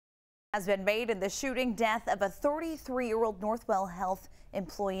Has been made in the shooting death of a 33-year-old Northwell Health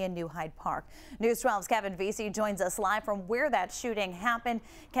employee in New Hyde Park. News 12's Kevin Vesey joins us live from where that shooting happened.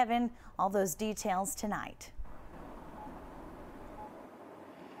 Kevin, all those details tonight.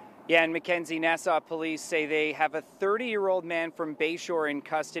 Yeah, and Mackenzie, Nassau police say they have a 30-year-old man from Bayshore in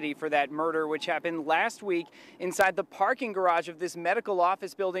custody for that murder, which happened last week inside the parking garage of this medical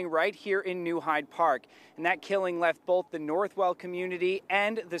office building right here in New Hyde Park. And that killing left both the Northwell community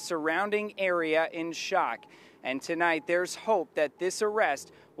and the surrounding area in shock. And tonight, there's hope that this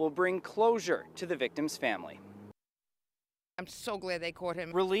arrest will bring closure to the victim's family. I'm so glad they caught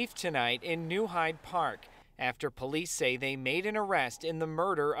him. Relief tonight in New Hyde Park, after police say they made an arrest in the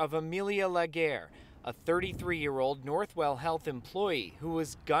murder of Amelia Laguerre, a 33-year-old Northwell Health employee who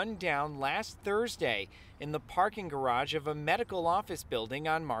was gunned down last Thursday in the parking garage of a medical office building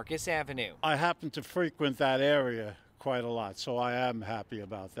on Marcus Avenue. I happen to frequent that area quite a lot, so I am happy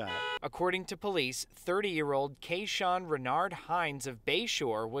about that. According to police, 30-year-old Quay-Sean Renard Hines of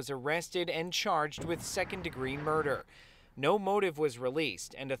Bayshore was arrested and charged with second-degree murder. No motive was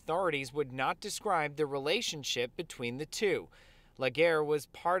released, and authorities would not describe the relationship between the two. Laguerre was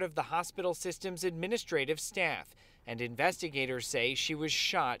part of the hospital system's administrative staff, and investigators say she was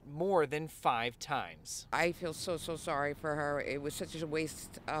shot more than 5 times. I feel so sorry for her. It was such a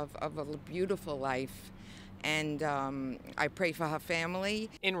waste of a beautiful life, and I pray for her family.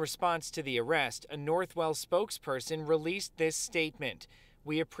 In response to the arrest, a Northwell spokesperson released this statement.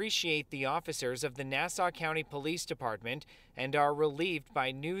 We appreciate the officers of the Nassau County Police Department and are relieved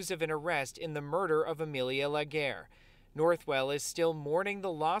by news of an arrest in the murder of Amelia Laguerre. Northwell is still mourning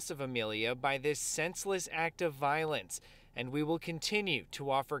the loss of Amelia by this senseless act of violence, and we will continue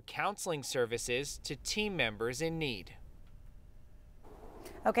to offer counseling services to team members in need.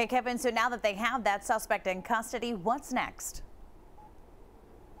 Okay, Kevin, so now that they have that suspect in custody, what's next?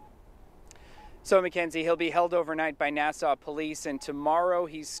 So, Mackenzie, he'll be held overnight by Nassau police, and tomorrow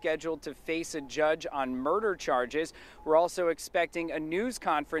he's scheduled to face a judge on murder charges. We're also expecting a news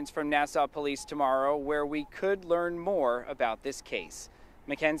conference from Nassau police tomorrow where we could learn more about this case.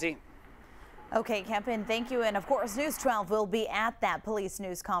 Mackenzie? Okay, Kevin, thank you. And of course, News 12 will be at that police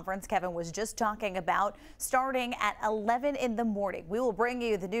news conference Kevin was just talking about, starting at 11 in the morning. We will bring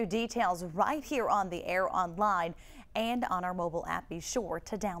you the new details right here on the air, online, and on our mobile app. Be sure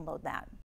to download that.